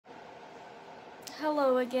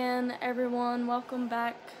Hello again, everyone. Welcome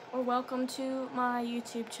back, or welcome to my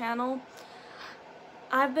YouTube channel.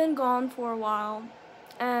 I've been gone for a while,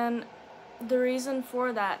 and the reason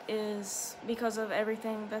for that is because of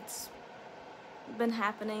everything that's been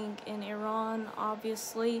happening in Iran,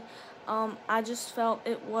 obviously. I just felt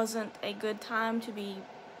it wasn't a good time to be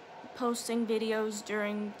posting videos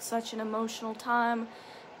during such an emotional time,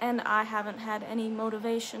 and I haven't had any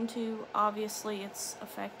motivation to. Obviously, it's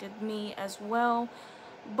affected me as well,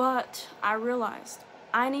 but I realized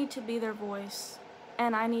I need to be their voice,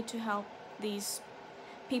 and I need to help these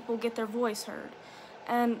people get their voice heard.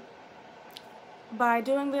 And by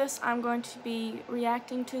doing this, I'm going to be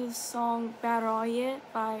reacting to the song Baraye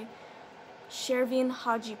by Shervin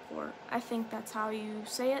Hajipour. I think that's how you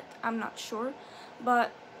say it, I'm not sure,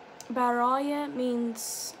 but Baraye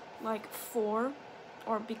means like for,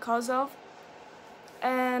 or because of,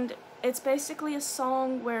 and it's basically a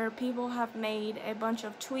song where people have made a bunch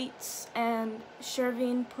of tweets and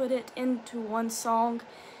Shervin put it into one song.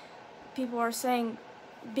 People are saying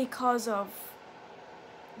because of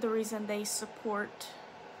the reason they support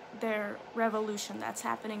their revolution that's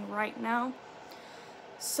happening right now.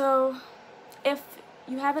 So if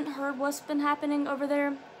you haven't heard what's been happening over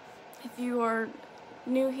there, if you are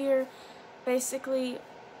new here, basically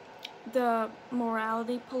the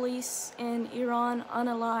morality police in Iran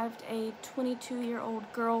unalived a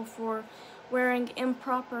 22-year-old girl for wearing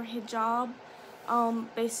improper hijab.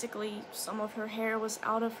 Basically some of her hair was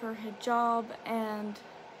out of her hijab, and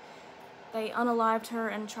they unalived her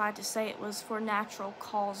and tried to say it was for natural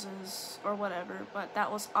causes or whatever, but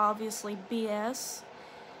that was obviously BS.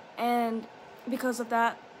 And because of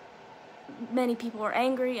that, many people are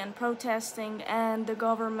angry and protesting, and the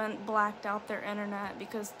government blacked out their internet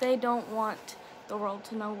because they don't want the world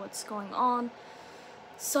to know what's going on.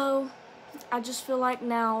 So I just feel like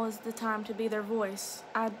now is the time to be their voice.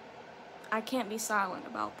 I can't be silent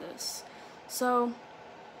about this. So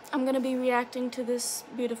I'm gonna be reacting to this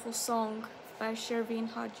beautiful song by Shervin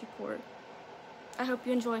Hajipour. I hope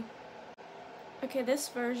you enjoy. Okay, this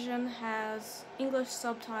version has English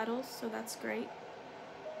subtitles, so that's great.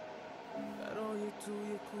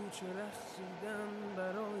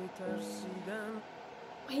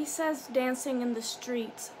 He says dancing in the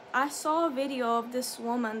streets. I saw a video of this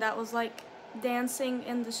woman that was like dancing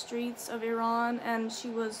in the streets of Iran, and she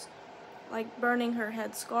was like burning her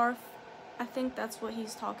headscarf. I think that's what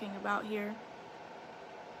he's talking about here.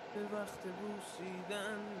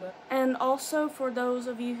 And also, for those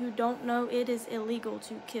of you who don't know, it is illegal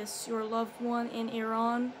to kiss your loved one in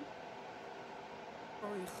Iran.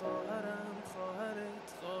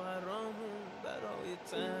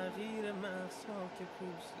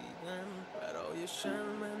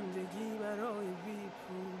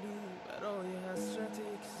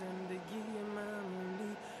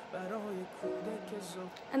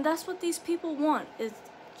 And that's what these people want, is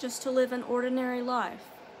just to live an ordinary life.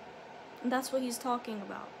 And that's what he's talking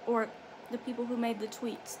about, or the people who made the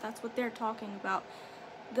tweets, that's what they're talking about.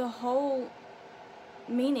 The whole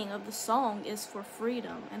meaning of the song is for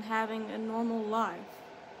freedom and having a normal life.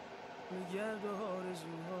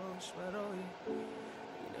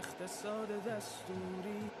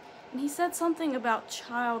 And he said something about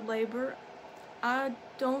child labor. I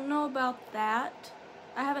don't know about that.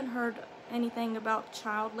 I haven't heard anything about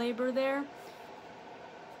child labor there.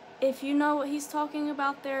 If you know what he's talking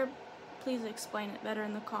about there, please explain it better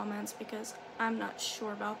in the comments, because I'm not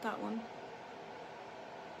sure about that one.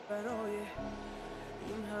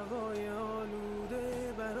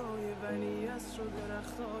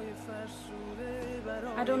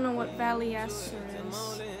 I don't know what Valley Asser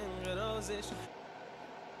is.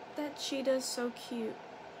 That cheetah's so cute.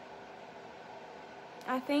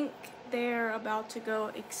 I think they're about to go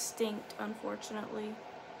extinct, unfortunately.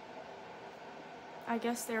 I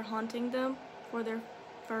guess they're hunting them for their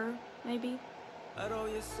fur, maybe.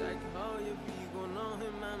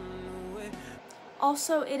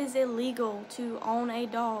 Also, it is illegal to own a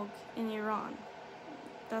dog in Iran.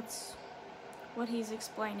 That's what he's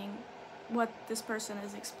explaining, what this person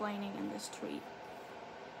is explaining in this tweet.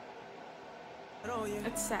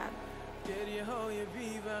 It's sad.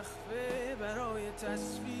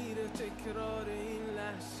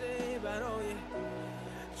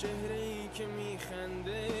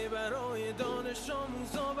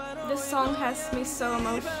 This song has me so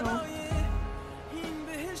emotional.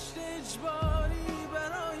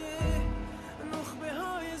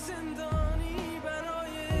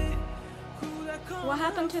 What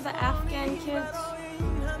happened to the Afghan kids?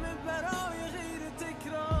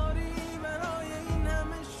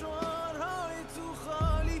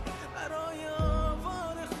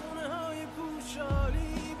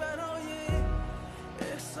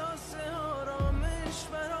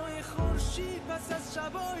 پس از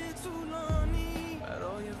شبای طولانی،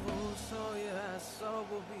 برای غوصای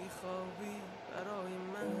حساب و بیخوابی، برای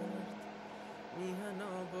مرد میهن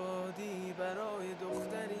آبادی، برای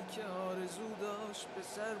دختری که آرزو داشت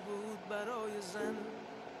پسر بود، برای زن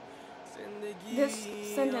زندگی. This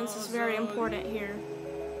sentence is very important here.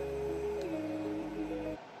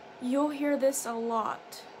 You'll hear this a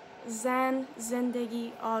lot. Zan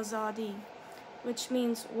zindagi azadi, which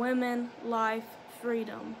means women, life,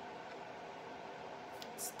 freedom.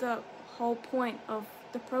 It's the whole point of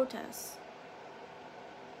the protests.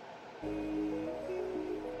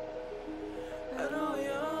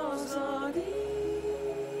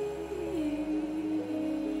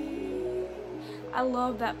 I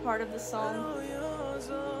love that part of the song.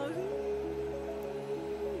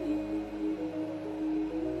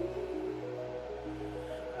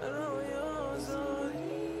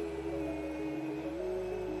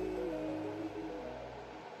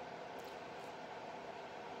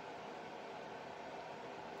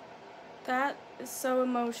 That is so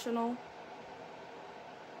emotional.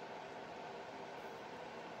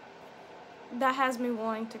 That has me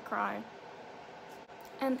wanting to cry.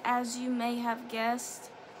 And as you may have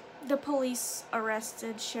guessed, the police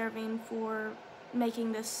arrested Shervin for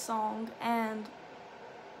making this song and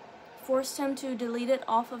forced him to delete it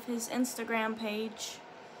off of his Instagram page.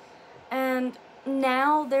 And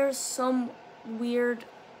now there's some weird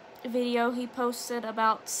video he posted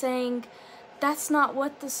about saying that's not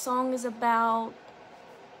what the song is about,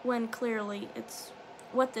 when clearly it's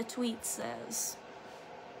what the tweet says.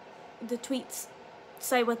 The tweets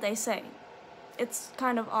say what they say. It's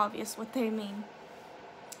kind of obvious what they mean.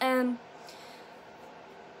 And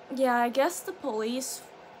yeah, I guess the police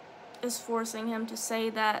is forcing him to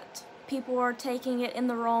say that people are taking it in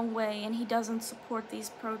the wrong way and he doesn't support these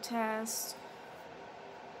protests.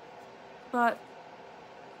 But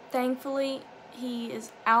thankfully, he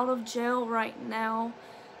is out of jail right now.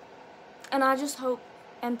 And I just hope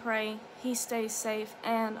and pray he stays safe.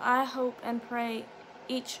 And I hope and pray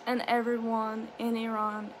each and everyone in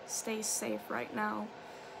Iran stays safe right now.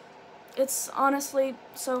 It's honestly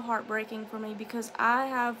so heartbreaking for me because I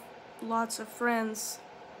have lots of friends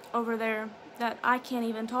over there that I can't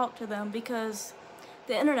even talk to them because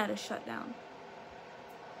the internet is shut down.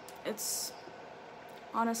 It's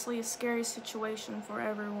honestly a scary situation for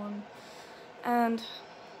everyone. And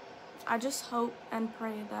I just hope and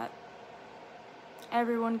pray that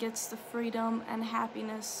everyone gets the freedom and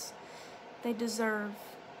happiness they deserve.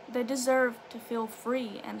 They deserve to feel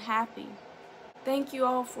free and happy. Thank you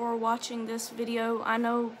all for watching this video. I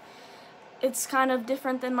know it's kind of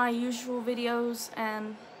different than my usual videos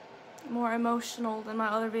and more emotional than my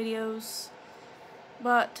other videos,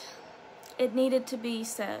 but it needed to be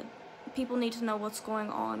said. People need to know what's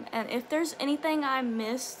going on. And if there's anything I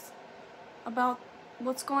missed about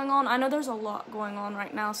what's going on, I know there's a lot going on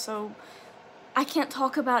right now, so I can't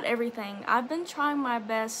talk about everything. I've been trying my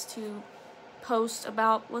best to post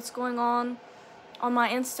about what's going on my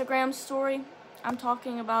Instagram story. I'm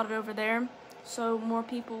talking about it over there so more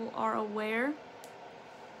people are aware.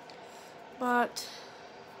 But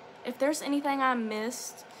if there's anything I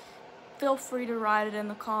missed, feel free to write it in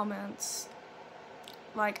the comments.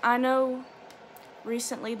 Like, I know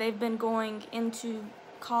recently they've been going into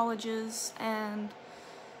colleges and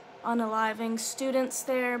unaliving students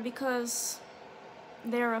there because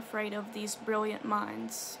they're afraid of these brilliant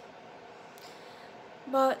minds.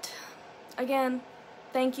 But again,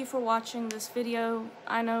 thank you for watching this video.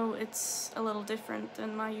 I know it's a little different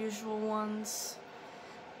than my usual ones,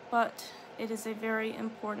 but it is a very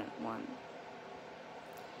important one.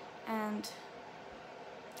 And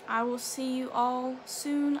I will see you all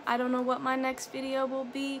soon. I don't know what my next video will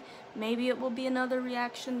be. Maybe it will be another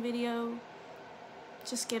reaction video.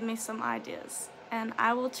 Just give me some ideas, and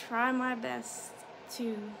I will try my best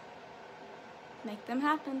to make them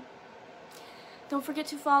happen. Don't forget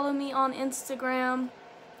to follow me on Instagram.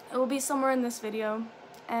 It will be somewhere in this video.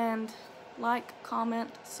 And like, comment,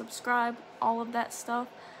 subscribe, all of that stuff.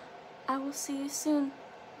 I will see you soon.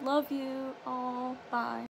 Love you all. Bye.